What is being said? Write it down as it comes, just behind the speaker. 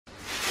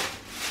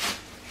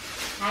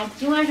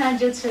今晚上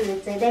就吃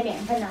这袋面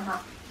粉了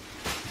哈。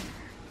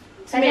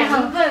面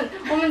粉，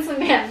我们吃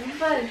面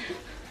粉。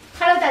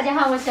Hello， 大家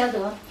好，我是小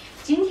杜。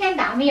今天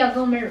大妹要给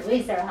我们录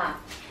一事儿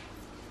哈。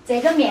这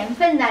个面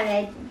粉拿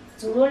来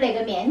做那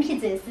个面皮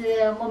子，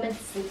是我们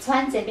四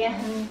川这边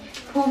很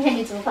普遍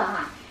的做法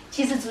哈。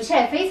其实做起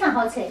来非常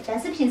好吃，但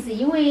是平时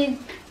因为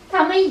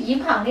他们易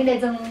胖的那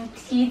种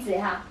体质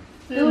哈，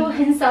都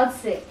很少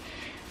吃。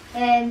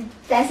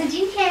但是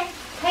今天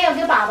他要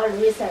给爸爸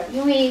录一事儿，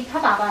因为他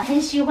爸爸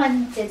很喜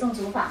欢这种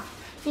做法。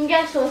应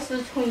该说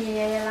是从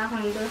爷爷那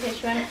行都很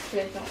喜欢吃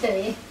这种。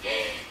对。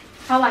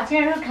好吧，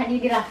今儿都看你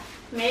的了。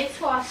没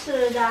错，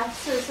是的，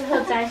是时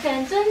候展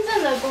现真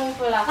正的功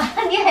夫了。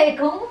你还有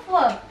功夫？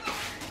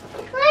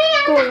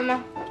够了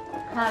吗？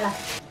好了，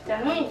再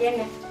弄一点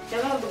点，这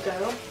个不够。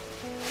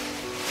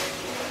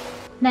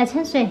来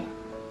盛水。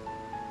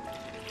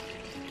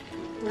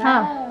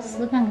好，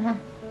试看看。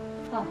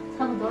好，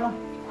差不多了。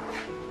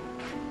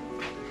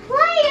我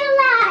又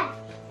来。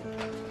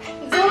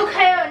走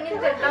开哦，你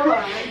这等会儿。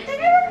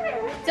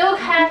走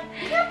开！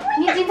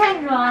你今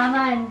天软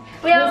嘛？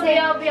不要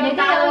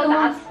打我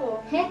大厨。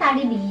很大的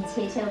力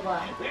气，晓得不？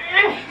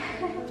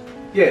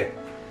耶，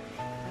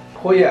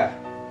可以。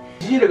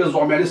你那个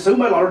揉面的手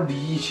嘛，拿点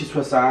力气出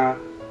来噻。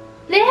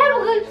那个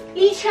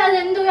力气啊，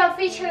人都要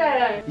飞起来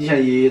了。以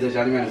前爷爷在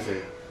家里面的时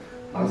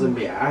候，那时候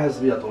面还是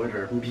比较多一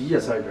点，米也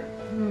少一点。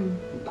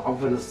大部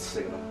分都是吃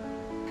这个了。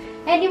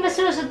哎，你们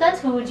是不是端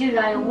厨具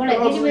来？我来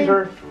给你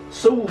们。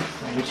手无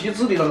缚鸡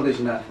之力那个就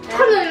行了。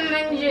可能吗？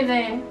你觉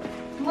得？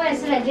我还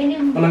是来给你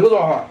们。那个做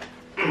哈。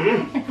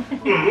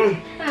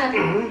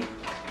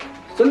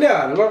真的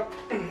啊，那个。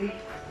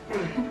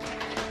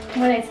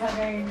我来炒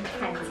点咸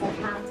菜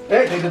汤。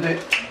哎，对，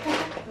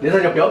那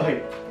才叫标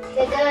配。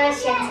这个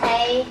咸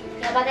菜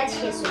要把它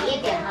切碎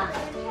一点哈。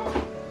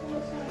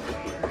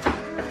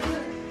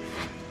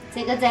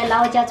这个在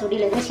老家做的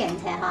那个咸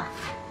菜哈，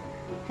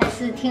还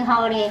是挺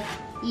好的，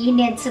一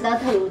年吃到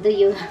头都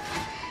有。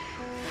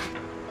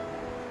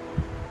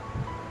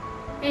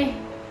哎，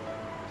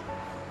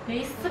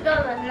累死个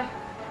人了。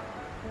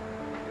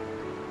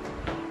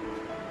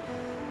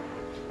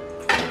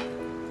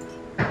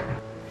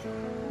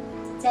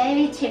再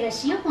切个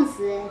西红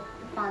柿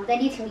放在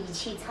里头一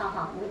起炒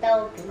哈，味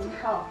道更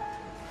好。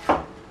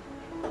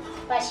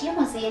把西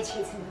红柿也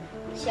切成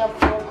小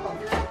颗颗。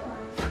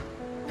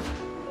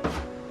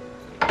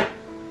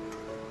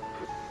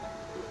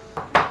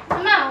妈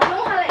妈，我弄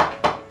好了。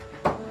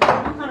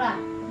弄好了，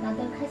那都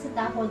开始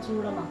打火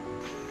煮了嘛。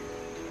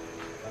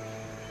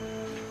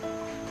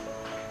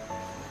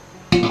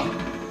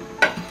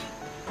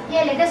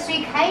耶，那个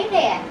水开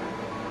了。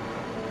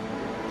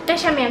等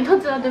下面头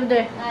子了，对不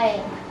对？哎。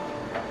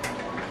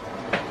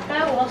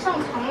来，我上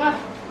床了。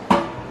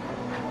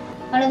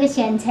把那个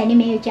咸菜里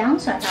面有姜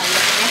蒜哈，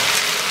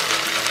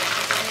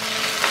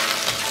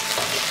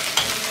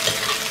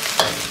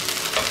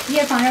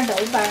也放点豆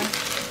瓣儿。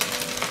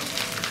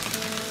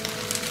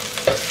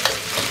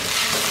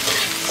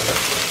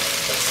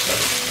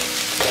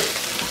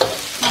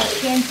好，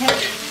咸菜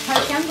炒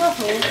香过后，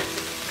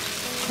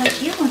炒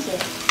西红柿。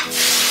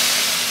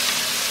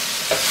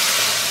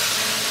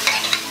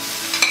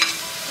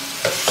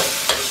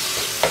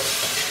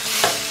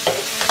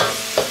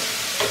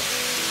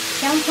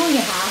香葱一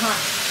下哈，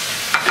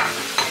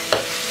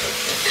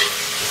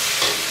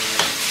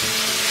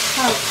好，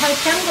炒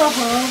香过后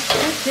补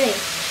水，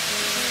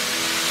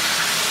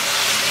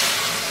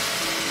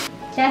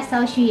加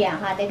少许盐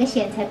哈，这个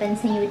咸菜本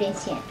身有点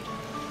咸，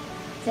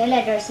再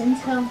来点生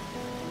抽，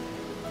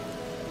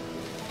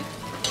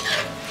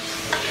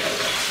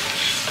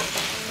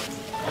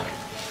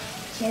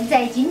现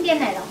在经典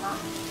来了哈，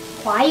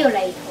花油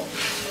来一坨，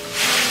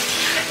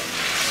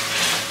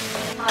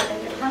好，这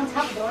个汤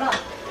差不多了。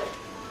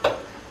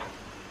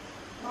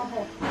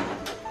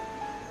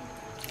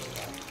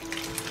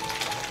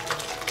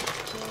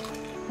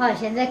好，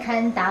现在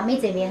看大妹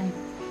这边，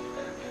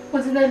我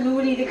正在努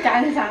力的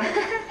赶上。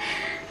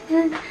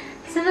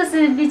是不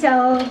是比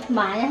较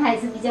慢还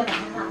是比较慢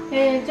哈？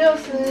就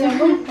是要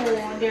稳步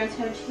调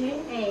调起。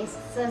哎，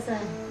是，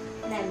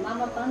来，妈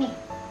妈帮你。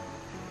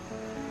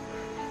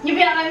你不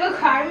要那么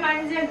快嘛，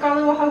你这样搞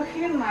得我好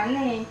很慢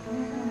呢。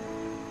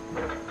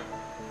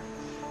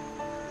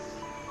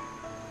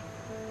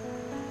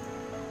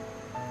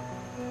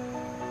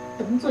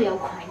动作要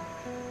快，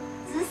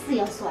姿势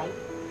要帅。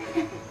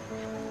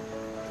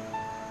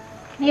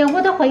哎呀，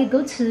我都会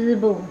够吃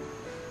不？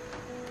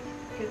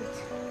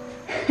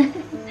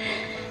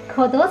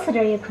可多吃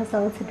点也可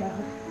少吃点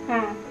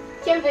哈。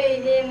减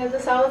肥的那就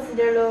少吃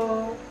点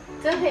喽，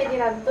增肥的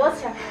那就多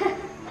吃。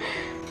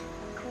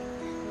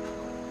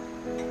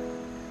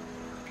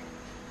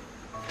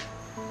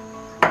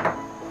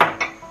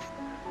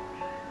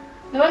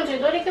弄最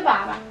多的给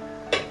爸爸。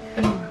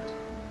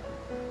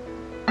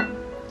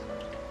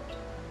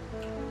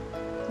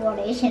哇，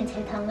那咸菜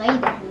汤安逸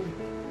得很。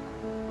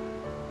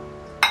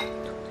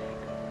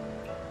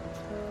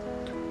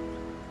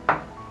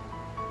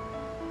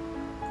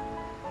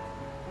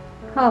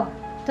好，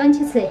端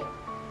起吃。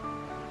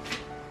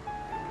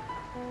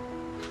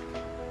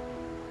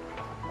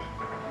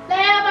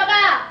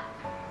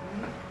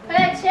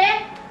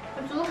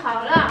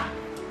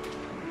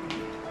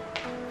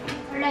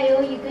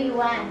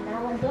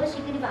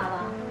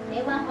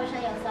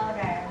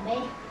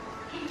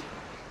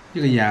你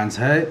个洋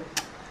菜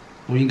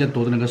不应该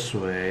剁的那个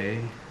碎。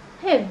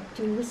嘿，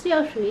就是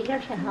要碎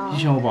点才好。以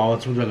前我爸爸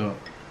煮那个，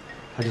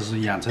他就是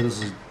洋菜都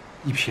是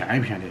一片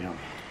一片的，晓得吗？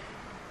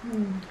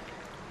嗯。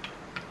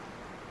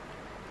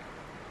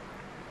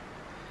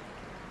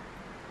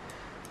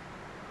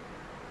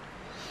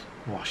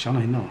哇，香得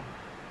很哦。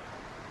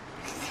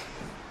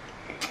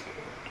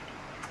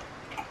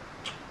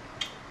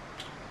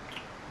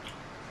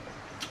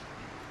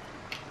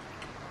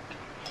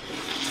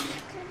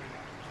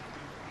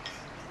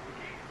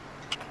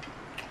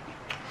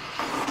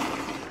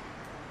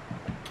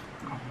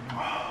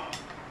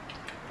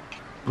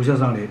不晓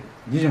得的，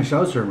以前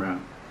小时候嘛，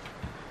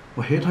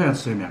我很讨厌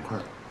吃的面块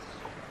儿，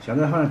现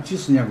在好像几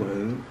十年过后，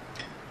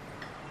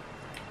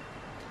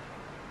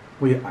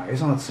我也爱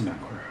上了吃面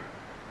块儿。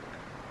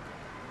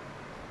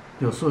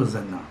有时候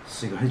人呐、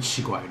是一个很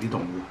奇怪的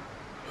动物。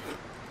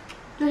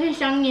都很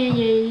想念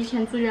爷爷以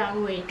前煮的那个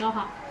味道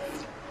哈。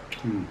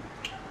嗯。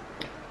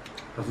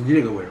但是你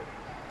那个味儿，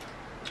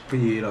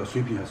跟爷爷那个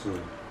水平还是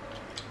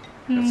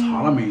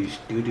差那么一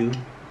丢丢。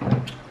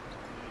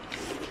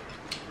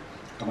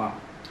干嘛？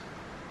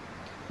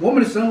我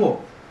们的生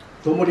活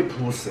多么的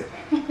朴实。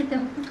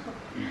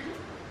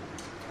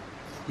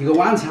一个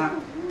晚餐，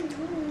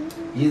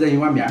一人一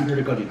碗面皮儿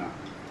就搞定了。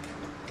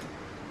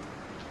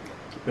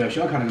不要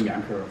小看那个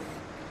面皮儿，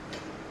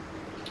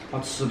它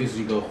吃的是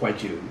一个怀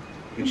旧，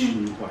一个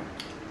情怀。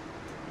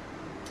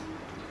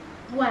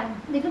哇，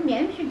那个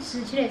面皮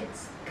吃起来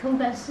口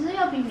感是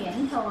要比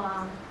面条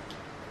啊，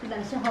比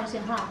那些好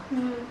些哈。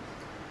嗯。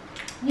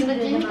你不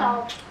觉得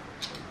吗？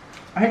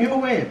哎呦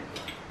喂！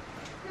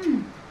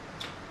嗯。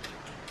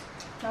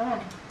当然。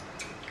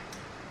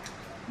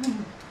嗯。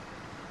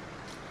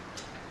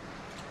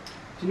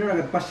今天那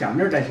个把项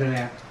链带起来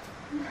呢？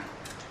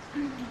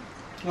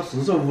我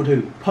是说屋头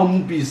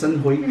蓬荜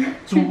生辉，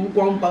珠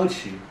光宝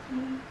气。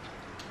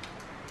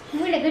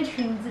因为那个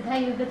裙子它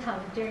有个套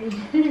件儿，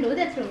露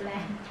得出来。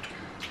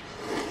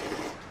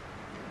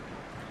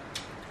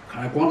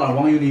看来广大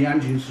网友的眼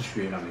睛是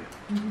雪亮的。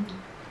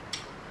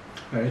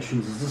那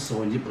裙子只适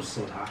合你，不适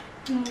合他。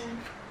嗯。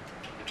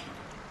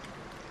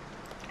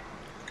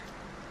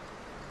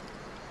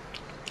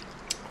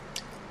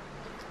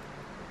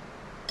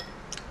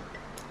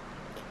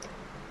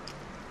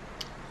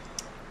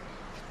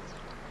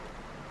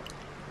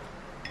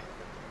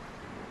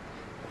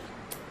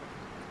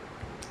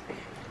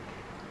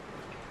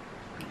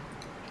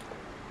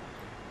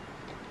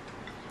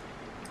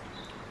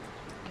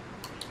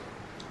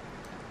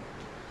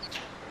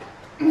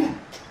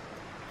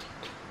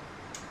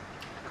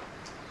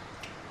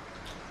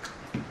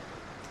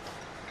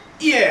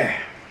耶！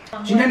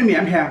今天的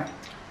面片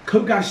口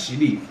感细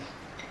腻，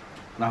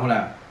然后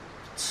呢，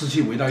吃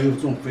起味道有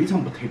种非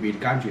常不特别的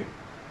感觉。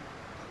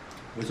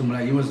为什么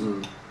呢？因为是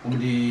我们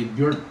的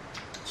女儿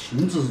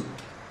亲自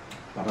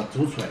把它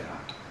煮出来的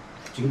啊，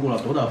经过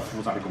了多道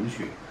复杂的工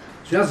序。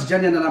虽然是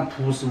简简单单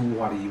朴实无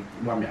华的一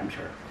碗面片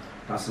儿，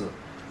但是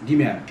里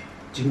面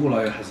经过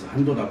了还是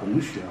很多道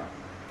工序啊。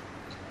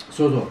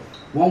所以说，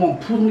往往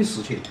普通的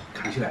事情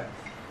看起来，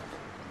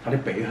它的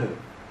背后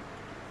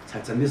才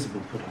真的是不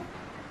普通。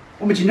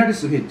我们今天的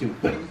视频就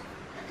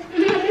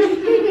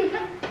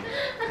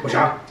不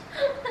笑，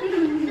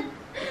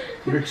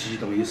有点激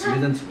动，一时没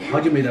忍住，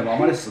好久没在妈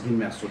妈的视频里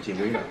面说结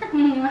尾了。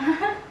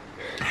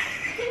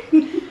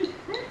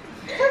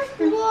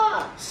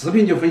视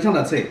频就分享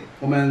到这，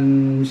我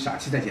们下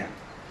期再见。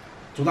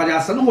祝大家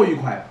生活愉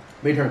快，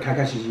每天开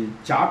开心心，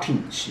家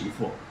庭幸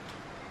福。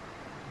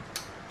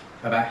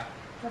拜拜。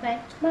拜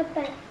拜。拜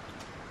拜。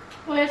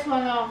我也错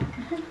了。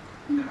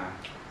看，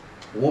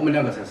我们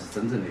两个才是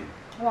真正的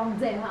王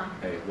者哈。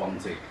哎，王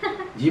者。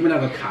你们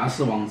两个看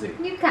似王者，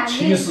你看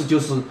其实就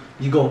是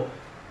一个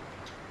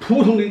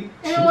普通的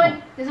青铜。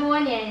这是我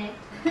练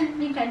的。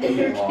你看这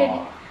点儿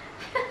哇，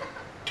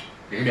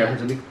那个面粉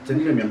真的，这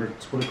面粉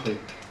搓的可以。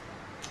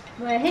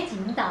我很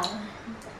劲道。